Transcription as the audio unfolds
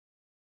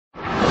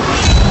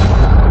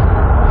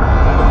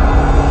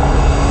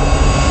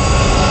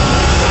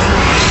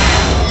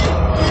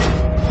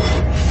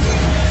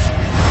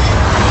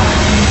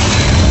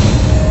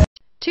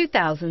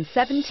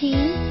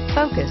2017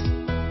 Focus.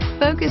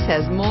 Focus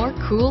has more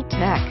cool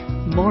tech,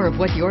 more of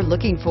what you're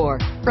looking for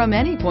from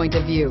any point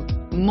of view,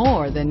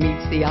 more than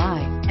meets the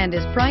eye, and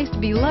is priced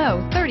below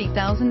 $30,000.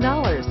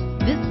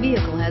 This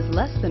vehicle has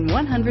less than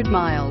 100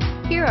 miles.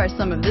 Here are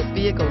some of this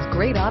vehicle's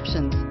great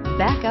options: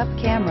 backup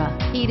camera,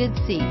 heated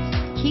seats,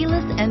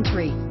 keyless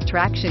entry,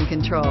 traction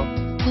control,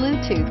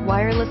 Bluetooth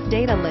wireless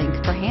data link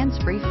for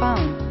hands-free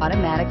phone,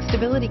 automatic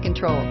stability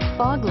control,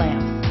 fog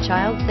lamps,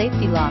 child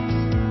safety locks,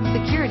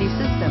 security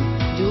system,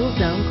 dual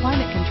zone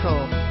climate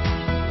control.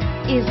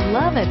 Is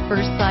love at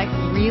first sight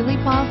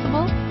really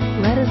possible?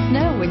 Let us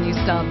know when you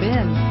stop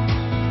in.